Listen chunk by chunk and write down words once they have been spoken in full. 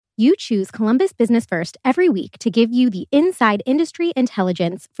You choose Columbus Business First every week to give you the inside industry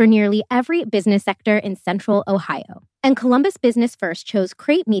intelligence for nearly every business sector in Central Ohio. And Columbus Business First chose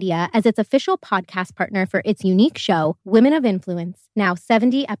Crate Media as its official podcast partner for its unique show, Women of Influence, now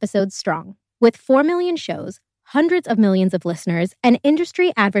 70 episodes strong. With 4 million shows, hundreds of millions of listeners, and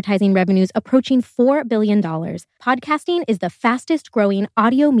industry advertising revenues approaching $4 billion, podcasting is the fastest growing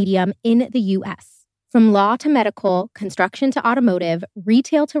audio medium in the U.S. From law to medical, construction to automotive,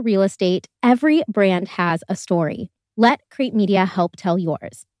 retail to real estate, every brand has a story. Let Crate Media help tell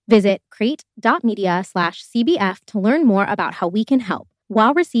yours. Visit crate.media/CBF to learn more about how we can help,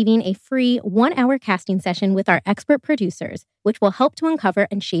 while receiving a free 1-hour casting session with our expert producers, which will help to uncover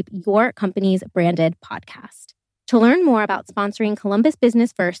and shape your company's branded podcast. To learn more about sponsoring Columbus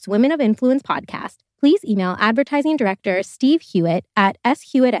Business First's Women of Influence podcast, please email Advertising Director Steve Hewitt at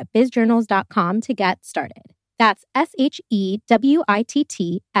shewitt@bizjournals.com to get started. That's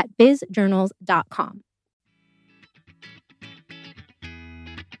SHEWITT at bizjournals.com.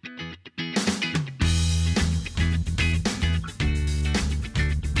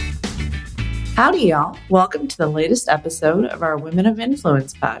 Howdy, y'all. Welcome to the latest episode of our Women of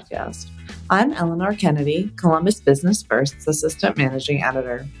Influence podcast. I'm Eleanor Kennedy, Columbus Business First's Assistant Managing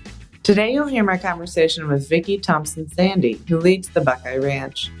Editor. Today, you'll hear my conversation with Vicki Thompson-Sandy, who leads the Buckeye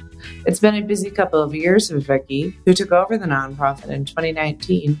Ranch. It's been a busy couple of years for Vicki, who took over the nonprofit in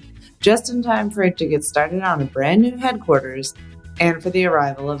 2019, just in time for it to get started on a brand new headquarters and for the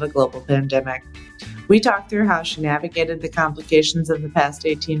arrival of a global pandemic. We talked through how she navigated the complications of the past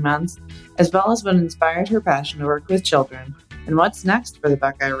 18 months, as well as what inspired her passion to work with children, and what's next for the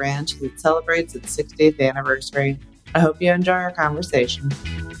Buckeye Ranch as it celebrates its 60th anniversary. I hope you enjoy our conversation.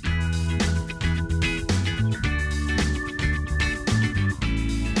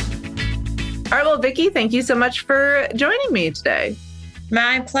 All right, well, Vicki, thank you so much for joining me today.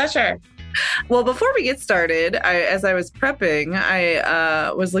 My pleasure. Well, before we get started, as I was prepping,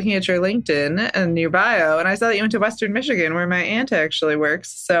 I was looking at your LinkedIn and your bio, and I saw that you went to Western Michigan, where my aunt actually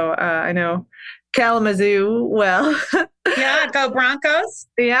works. So I know Kalamazoo well. Yeah, go Broncos.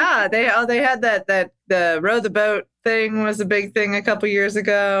 Yeah, they had that the row the boat thing was a big thing a couple years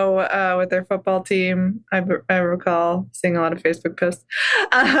ago with their football team. I recall seeing a lot of Facebook posts.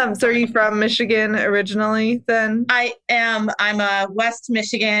 So are you from Michigan originally then? I am. I'm a West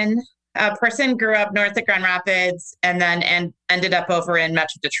Michigan person, grew up north of Grand Rapids, and then ended up over in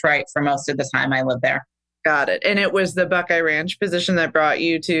Metro Detroit for most of the time I lived there. Got it. And it was the Buckeye Ranch position that brought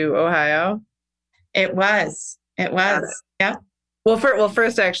you to Ohio? It was. Yeah. Well,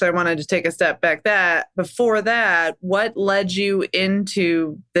 first, actually, I wanted to take a step back. Before that, what led you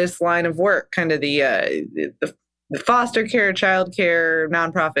into this line of work, kind of the foster care, child care,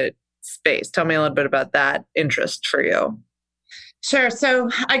 nonprofit space? Tell me a little bit about that interest for you. Sure. So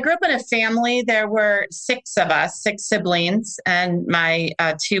I grew up in a family. There were 6 of us, 6 siblings, and my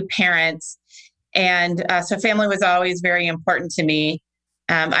 2 parents. And so family was always very important to me.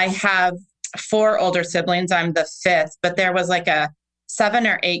 I have 4 older siblings. I'm the 5th, but there was like a 7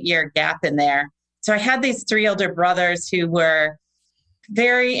 or 8 year gap in there. So I had these 3 older brothers who were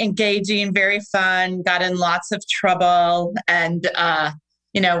very engaging, very fun, got in lots of trouble and,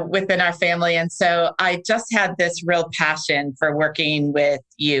 within our family. And so I just had this real passion for working with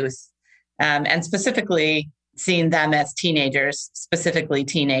youth and specifically seeing them as teenagers, specifically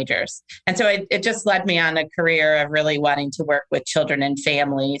teenagers. And so it just led me on a career of really wanting to work with children and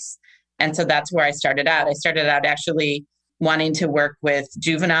families. And so that's where I started out. I started out actually wanting to work with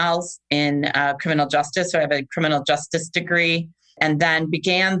juveniles in criminal justice. So I have a criminal justice degree, and then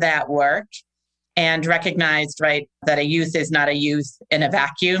began that work and recognized, right, that a youth is not a youth in a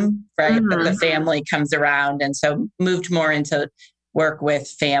vacuum, right? Mm-hmm. That the family comes around. And so moved more into work with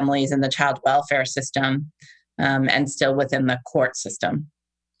families in the child welfare system and still within the court system.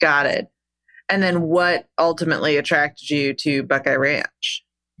 Got it. And then what ultimately attracted you to Buckeye Ranch?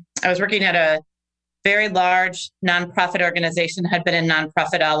 I was working at a very large nonprofit organization, had been in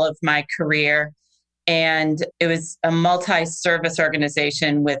nonprofit all of my career. And it was a multi-service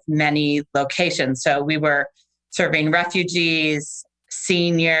organization with many locations. So we were serving refugees,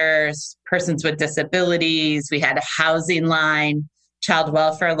 seniors, persons with disabilities. We had a housing line, child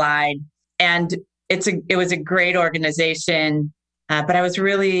welfare line. And it was a great organization. But I was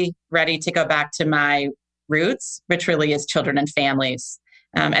really ready to go back to my roots, which really is children and families.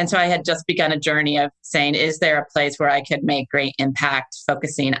 And so I had just begun a journey of saying, is there a place where I could make great impact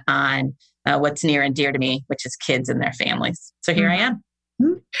focusing on what's near and dear to me, which is kids and their families. So here I am.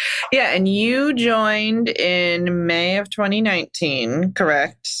 Yeah. And you joined in May of 2019,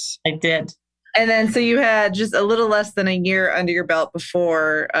 correct? I did. And then, so you had just a little less than a year under your belt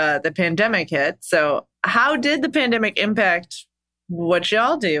before the pandemic hit. So how did the pandemic impact what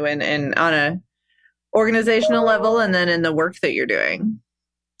y'all do and on a organizational level and then in the work that you're doing?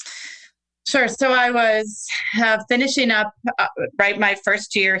 Sure. So I was finishing up my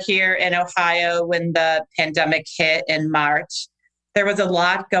first year here in Ohio when the pandemic hit in March. There was a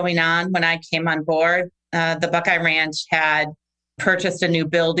lot going on when I came on board. The Buckeye Ranch had purchased a new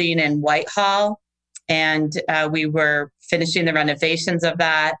building in Whitehall, and we were finishing the renovations of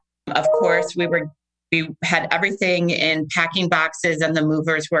that. Of course, we had everything in packing boxes, and the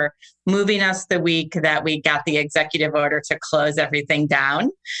movers were moving us the week that we got the executive order to close everything down.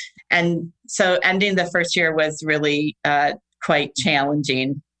 And so ending the first year was really quite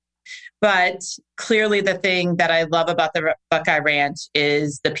challenging. But clearly the thing that I love about the Buckeye Ranch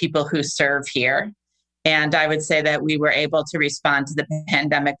is the people who serve here. And I would say that we were able to respond to the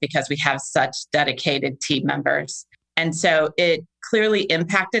pandemic because we have such dedicated team members. And so it clearly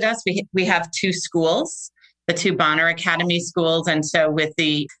impacted us. We have two schools, the two Bonner Academy schools. And so with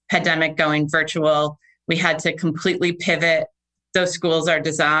the pandemic going virtual, we had to completely pivot. Those schools are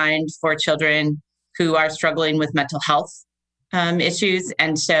designed for children who are struggling with mental health issues.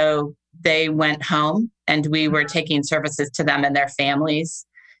 And so they went home and we were taking services to them and their families.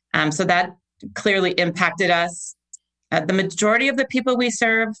 So that clearly impacted us. The majority of the people we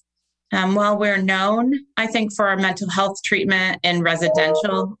serve, while we're known, I think, for our mental health treatment in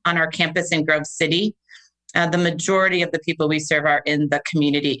residential on our campus in Grove City, the majority of the people we serve are in the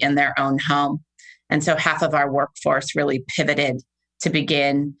community in their own home. And so half of our workforce really pivoted to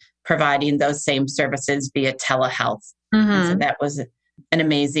begin providing those same services via telehealth. Mm-hmm. And so that was an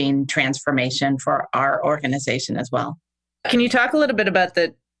amazing transformation for our organization as well. Can you talk a little bit about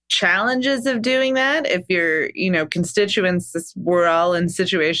the challenges of doing that? If your, constituents were all in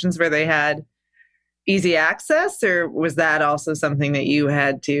situations where they had easy access, or was that also something that you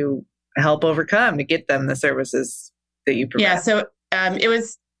had to help overcome to get them the services that you provide? Yeah, so it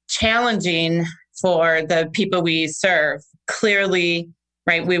was challenging for the people we serve. Clearly,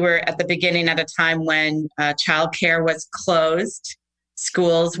 right, we were at the beginning at a time when childcare was closed,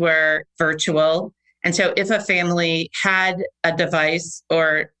 schools were virtual. And so if a family had a device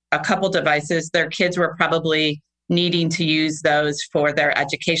or a couple devices, their kids were probably needing to use those for their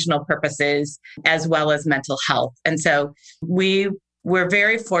educational purposes as well as mental health. And so we were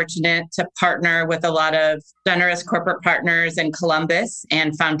very fortunate to partner with a lot of generous corporate partners in Columbus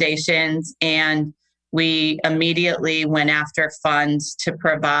and foundations. And we immediately went after funds to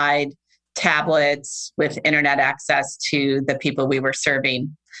provide tablets with internet access to the people we were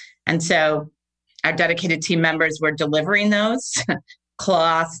serving. And so our dedicated team members were delivering those,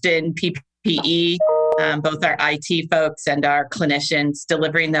 cloths in PPE, both our IT folks and our clinicians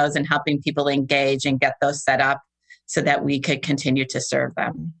delivering those and helping people engage and get those set up so that we could continue to serve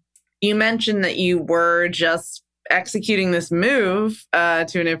them. You mentioned that you were just executing this move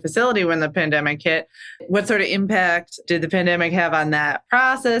to a new facility when the pandemic hit. What sort of impact did the pandemic have on that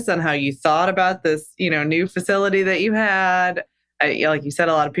process, on how you thought about this, new facility that you had? Like you said,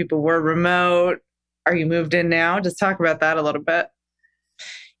 a lot of people were remote. Are you moved in now? Just talk about that a little bit.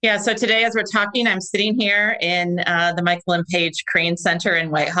 Yeah, so today as we're talking, I'm sitting here in the Michael and Paige Crane Center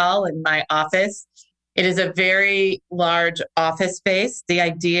in Whitehall in my office. It is a very large office space. The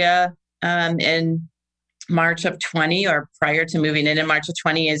idea in March of 20 or prior to moving in March of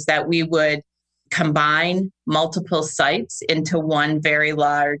 20 is that we would combine multiple sites into one very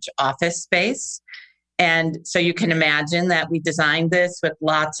large office space. And so you can imagine that we designed this with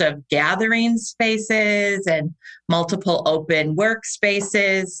lots of gathering spaces and multiple open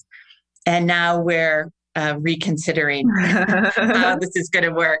workspaces. And now we're reconsidering how this is going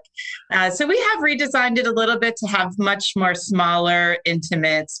to work. So we have redesigned it a little bit to have much more smaller,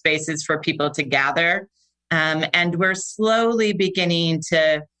 intimate spaces for people to gather. And we're slowly beginning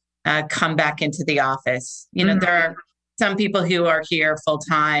to come back into the office. There are some people who are here full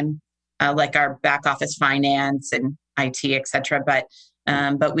time, like our back office finance and IT, et cetera.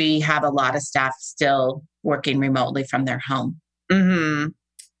 But we have a lot of staff still working remotely from their home. Mm-hmm.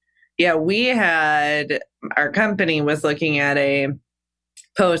 Yeah, our company was looking at a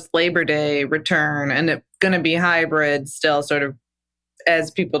post-Labor Day return, and it's going to be hybrid still, sort of as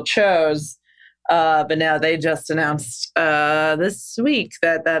people chose. But now they just announced this week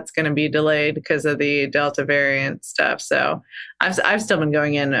that that's going to be delayed because of the Delta variant stuff. So I've still been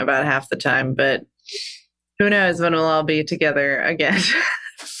going in about half the time, but who knows when we'll all be together again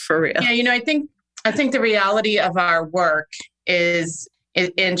for real. Yeah, I think the reality of our work is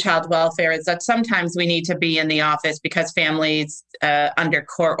in child welfare is that sometimes we need to be in the office because families under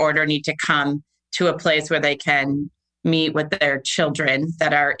court order need to come to a place where they can meet with their children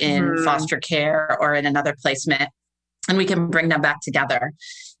that are in foster care or in another placement, and we can bring them back together.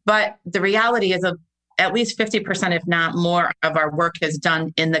 But the reality is at least 50%, if not more, of our work is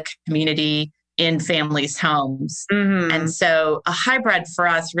done in the community, in families' homes. And so a hybrid for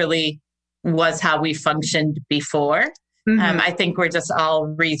us really was how we functioned before. I think we're just all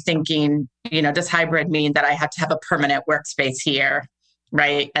rethinking, does hybrid mean that I have to have a permanent workspace here,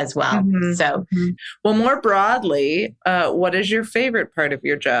 right, as well? So, well, more broadly, what is your favorite part of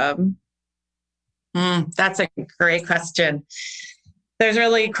your job? That's a great question. There's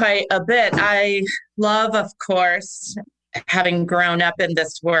really quite a bit. I love, of course, having grown up in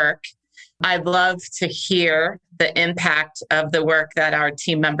this work, I love to hear the impact of the work that our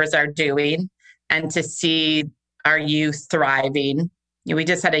team members are doing and to see our youth thriving. We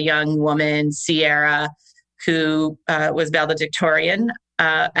just had a young woman, Sierra, who was valedictorian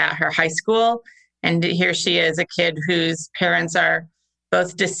at her high school. And here she is, a kid whose parents are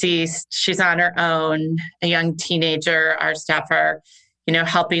both deceased. She's on her own, a young teenager. Our staff are,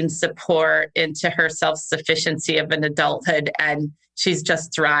 helping support into her self-sufficiency of an adulthood. And she's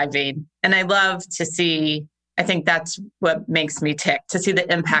just thriving. And I love to see, I think that's what makes me tick, to see the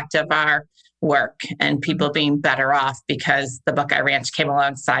impact of our work and people being better off because the Buckeye Ranch came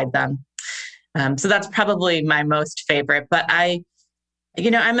alongside them. So that's probably my most favorite. But I'm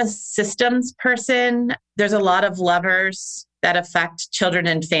a systems person. There's a lot of levers that affect children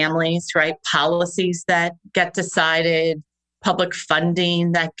and families, right? Policies that get decided, public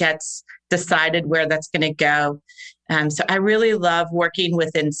funding that gets decided where that's going to go. So I really love working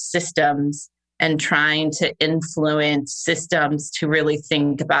within systems and trying to influence systems to really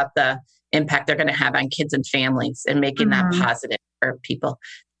think about the impact they're going to have on kids and families and making that positive for people.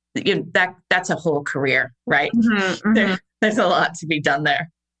 That's a whole career, right? There's a lot to be done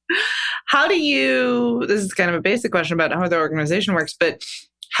there. How do you, this is kind of a basic question about how the organization works, but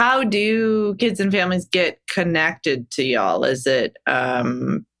how do kids and families get connected to y'all? Is it,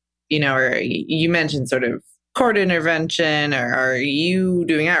 or you mentioned sort of court intervention, or are you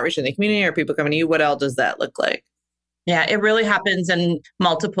doing outreach in the community? Are people coming to you? What else does that look like? Yeah, it really happens in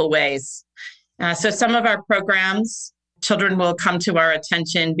multiple ways. So some of our programs, children will come to our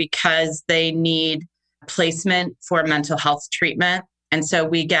attention because they need placement for mental health treatment. And so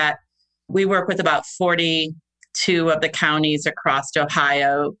we work with about 42 of the counties across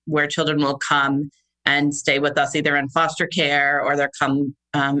Ohio where children will come and stay with us either in foster care or they'll come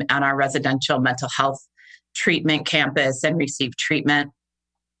on our residential mental health treatment campus and receive treatment.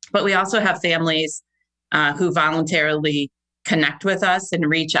 But we also have families who voluntarily connect with us and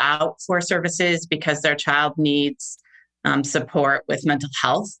reach out for services because their child needs support with mental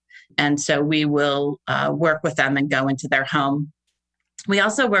health. And so we will work with them and go into their home. We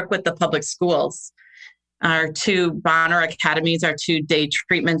also work with the public schools. Our two Bonner Academies, our two day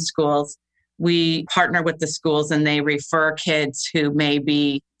treatment schools, we partner with the schools and they refer kids who may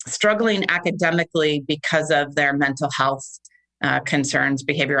be struggling academically because of their mental health concerns,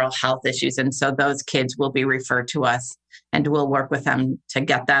 behavioral health issues. And so those kids will be referred to us and we'll work with them to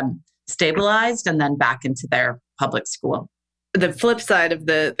get them stabilized and then back into their public school. The flip side of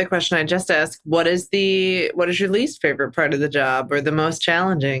the question I just asked, what is your least favorite part of the job or the most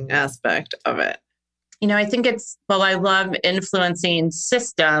challenging aspect of it? I think I love influencing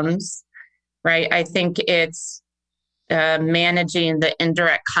systems, right? I think it's managing the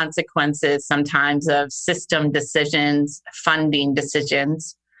indirect consequences sometimes of system decisions, funding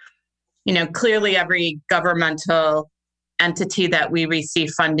decisions. Clearly every governmental entity that we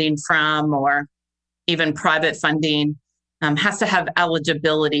receive funding from or even private funding has to have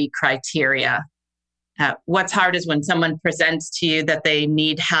eligibility criteria. What's hard is when someone presents to you that they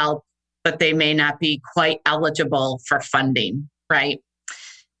need help, but they may not be quite eligible for funding, right?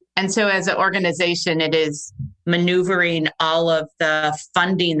 And so as an organization, it is maneuvering all of the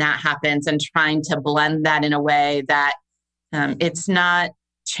funding that happens and trying to blend that in a way that it's not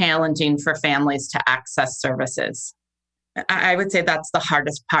challenging for families to access services. I would say that's the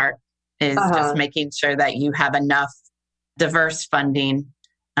hardest part is just making sure that you have enough diverse funding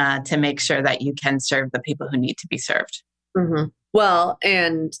to make sure that you can serve the people who need to be served. Well,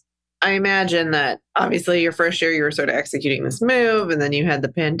 and I imagine that obviously your first year you were sort of executing this move and then you had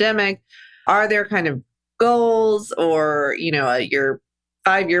the pandemic. Are there kind of goals or, your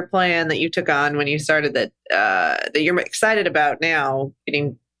 5-year plan that you took on when you started that you're excited about now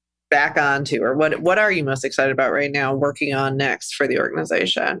getting back onto, or what are you most excited about right now working on next for the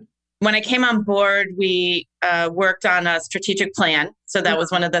organization? when I came on board, we worked on a strategic plan. So that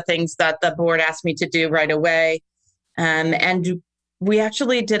was one of the things that the board asked me to do right away. And we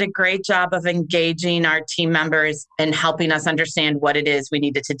actually did a great job of engaging our team members and helping us understand what it is we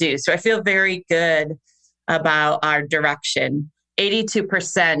needed to do. So I feel very good about our direction.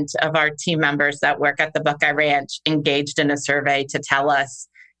 82% of our team members that work at the Buckeye Ranch engaged in a survey to tell us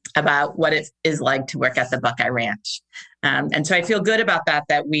about what it is like to work at the Buckeye Ranch. And so I feel good about that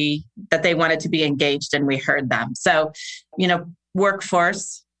they wanted to be engaged and we heard them. So,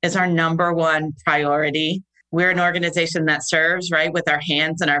 workforce is our number one priority. We're an organization that serves, right, with our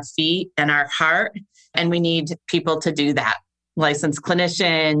hands and our feet and our heart. And we need people to do that. Licensed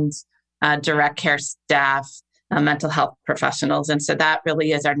clinicians, direct care staff, mental health professionals. And so that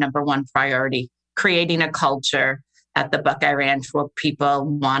really is our number one priority, creating a culture at the Buckeye Ranch where people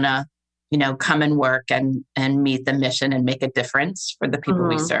want to, come and work and meet the mission and make a difference for the people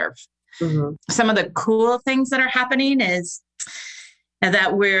we serve. Mm-hmm. Some of the cool things that are happening is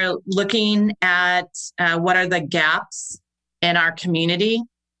that we're looking at what are the gaps in our community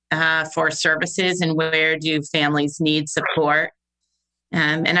for services and where do families need support.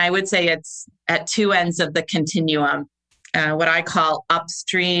 And I would say it's at two ends of the continuum, what I call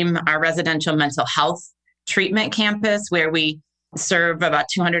upstream, our residential mental health treatment campus, where we serve about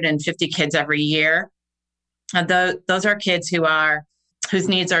 250 kids every year. Those are kids whose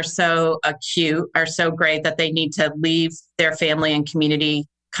needs are so acute, are so great that they need to leave their family and community,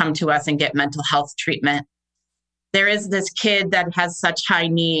 come to us and get mental health treatment. There is this kid that has such high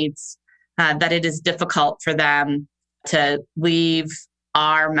needs that it is difficult for them to leave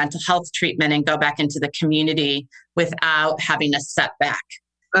our mental health treatment and go back into the community without having a setback.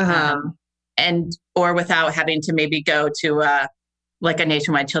 Or without having to maybe go to a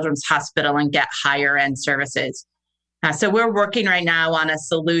Nationwide Children's Hospital and get higher end services. So we're working right now on a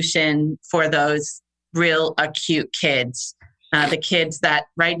solution for those real acute kids. The kids that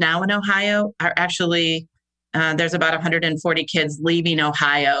right now in Ohio are actually, there's about 140 kids leaving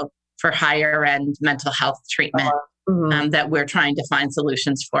Ohio for higher end mental health treatment that we're trying to find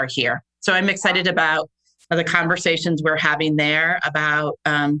solutions for here. So I'm excited about the conversations we're having there about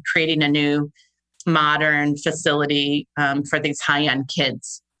creating a new modern facility for these high-end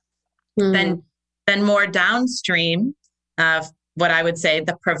kids. Then more downstream, what I would say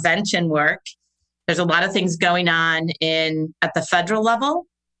the prevention work. There's a lot of things going on at the federal level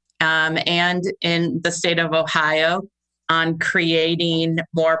and in the state of Ohio on creating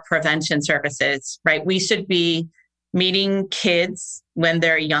more prevention services, right? We should be meeting kids when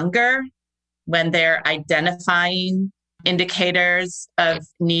they're younger, when they're identifying indicators of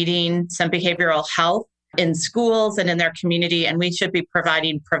needing some behavioral health in schools and in their community. And we should be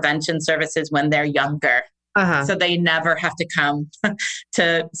providing prevention services when they're younger. So they never have to come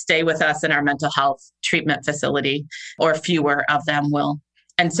to stay with us in our mental health treatment facility, or fewer of them will.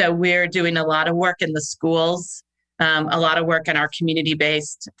 And so we're doing a lot of work in the schools, a lot of work in our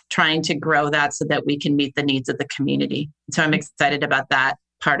community-based, trying to grow that so that we can meet the needs of the community. So I'm excited about that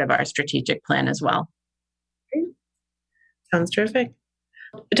part of our strategic plan as well. Sounds terrific.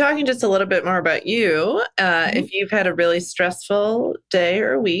 Talking just a little bit more about you, if you've had a really stressful day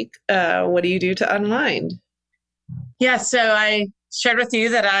or week, what do you do to unwind? Yeah, so I shared with you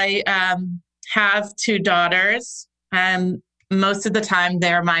that I have two daughters. Most of the time,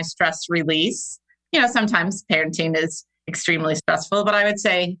 they're my stress release. Sometimes parenting is extremely stressful, but I would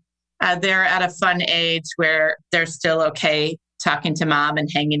say they're at a fun age where they're still okay talking to mom and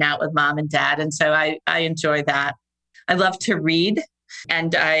hanging out with mom and dad. And so I enjoy that. I love to read,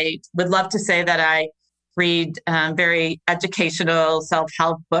 and I would love to say that I read very educational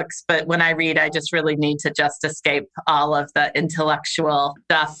self-help books. But when I read, I just really need to just escape all of the intellectual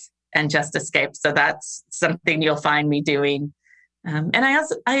stuff and just escape. So that's something you'll find me doing. And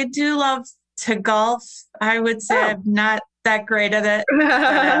I do love to golf. I would say I'm not that great at it,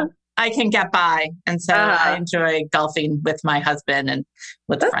 but I can get by. And so I enjoy golfing with my husband and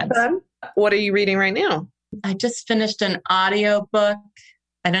with friends. Fun. What are you reading right now? I just finished an audio book.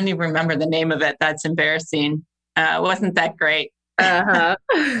 I don't even remember the name of it. That's embarrassing. It wasn't that great. I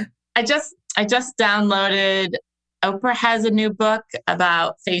just downloaded, Oprah has a new book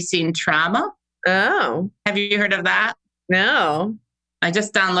about facing trauma. Oh. Have you heard of that? No. I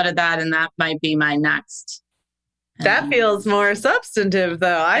just downloaded that, and that might be my next. That feels more substantive,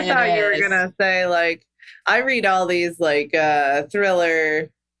 though. I thought you were going to say, I read all these, thriller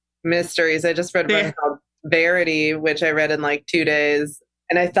mysteries. I just read one called Verity, which I read in 2 days.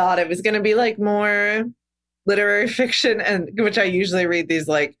 And I thought it was going to be more literary fiction, and which I usually read these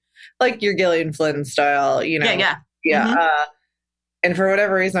like your Gillian Flynn style, Yeah. Yeah. And for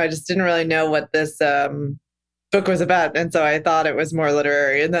whatever reason, I just didn't really know what this book was about. And so I thought it was more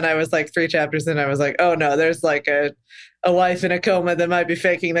literary. And then I was like 3 chapters in, I was like, oh no, there's like a wife in a coma that might be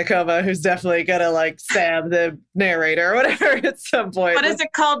faking the coma who's definitely going to like stab the narrator or whatever at some point. What is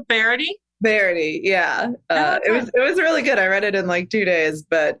it called? Verity? Verity, yeah. It was really good. I read it in like 2 days,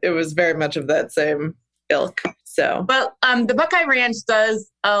 but it was very much of that same ilk. So, well, the Buckeye Ranch does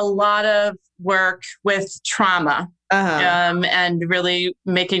a lot of work with trauma. And really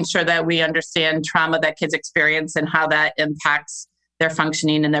making sure that we understand trauma that kids experience and how that impacts their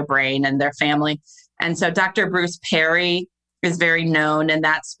functioning in their brain and their family. And so Dr. Bruce Perry is very known in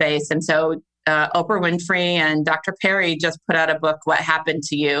that space. And so Oprah Winfrey and Dr. Perry just put out a book, What Happened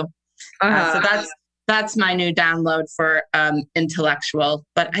to You? So that's my new download for intellectual.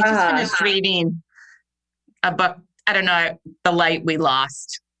 But I just finished reading a book, I don't know, The Light We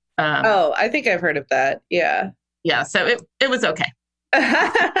Lost. I think I've heard of that. Yeah. Yeah, so it was okay.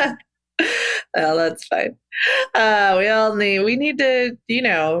 Well, that's fine. We need to,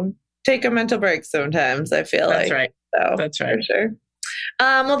 take a mental break sometimes, I feel like. That's right. So, that's right. For sure.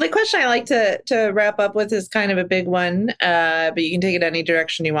 Well, the question I like to wrap up with is kind of a big one, but you can take it any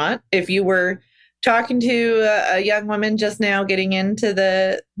direction you want. If you were talking to a young woman just now getting into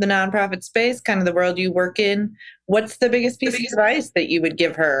the nonprofit space, kind of the world you work in, what's the biggest piece of advice that you would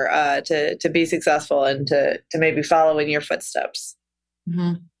give her to be successful and to maybe follow in your footsteps?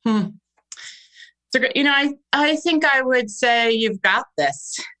 Mm-hmm. So, I think I would say you've got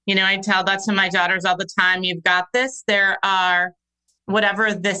this. I tell that to my daughters all the time. You've got this. There are,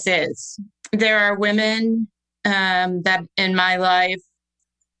 whatever this is, there are women that in my life,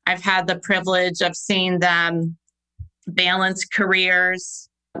 I've had the privilege of seeing them balance careers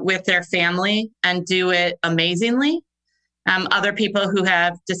with their family and do it amazingly. Other people who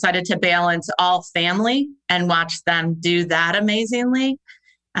have decided to balance all family and watch them do that amazingly.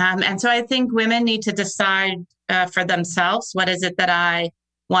 And so I think women need to decide for themselves, what is it that I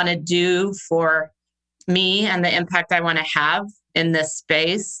want to do for me and the impact I want to have in this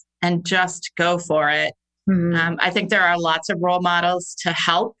space, and just go for it. Mm-hmm. I think there are lots of role models to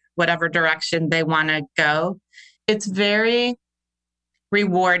help whatever direction they want to go. It's very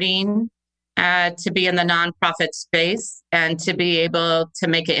rewarding to be in the nonprofit space and to be able to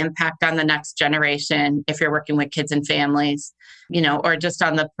make an impact on the next generation if you're working with kids and families, or just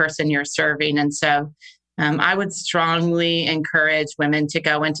on the person you're serving. And so I would strongly encourage women to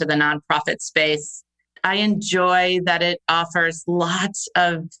go into the nonprofit space. I enjoy that it offers lots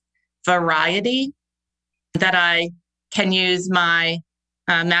of variety, that I can use my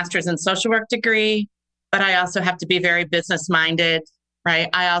master's in social work degree, but I also have to be very business minded, right?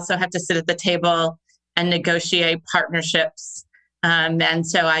 I also have to sit at the table and negotiate partnerships. And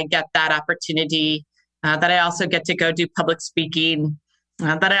so I get that opportunity, that I also get to go do public speaking,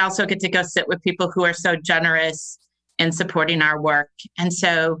 that I also get to go sit with people who are so generous in supporting our work. And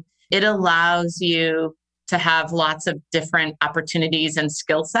so it allows you to have lots of different opportunities and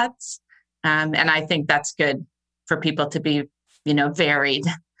skill sets. And I think that's good for people to be, varied.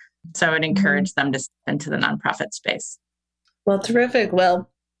 So I would encourage them to step into the nonprofit space. Well, terrific.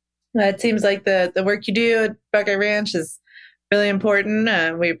 Well, it seems like the work you do at Buckeye Ranch is really important.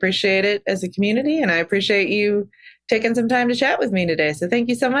 We appreciate it as a community, and I appreciate you taking some time to chat with me today. So thank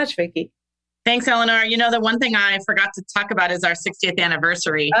you so much, Vicki. Thanks, Eleanor. The one thing I forgot to talk about is our 60th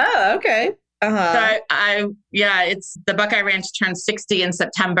anniversary. Oh, okay. So it's the Buckeye Ranch turned 60 in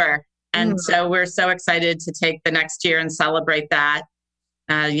September. And so we're so excited to take the next year and celebrate that.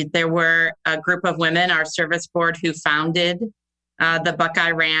 There were a group of women, our service board, who founded the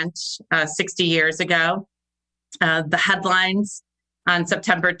Buckeye Ranch 60 years ago. The headlines on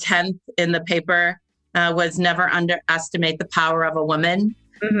September 10th in the paper was "Never underestimate the power of a woman."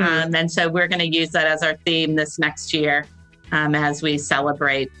 Mm-hmm. And so we're going to use that as our theme this next year as we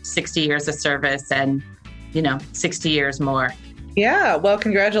celebrate 60 years of service and, 60 years more. Yeah. Well,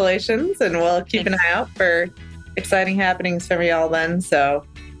 congratulations. And we'll keep an eye out for exciting happenings from y'all then. So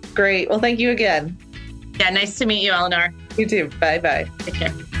great. Well, thank you again. Yeah. Nice to meet you, Eleanor. You too. Bye-bye. Take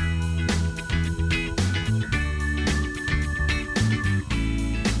care.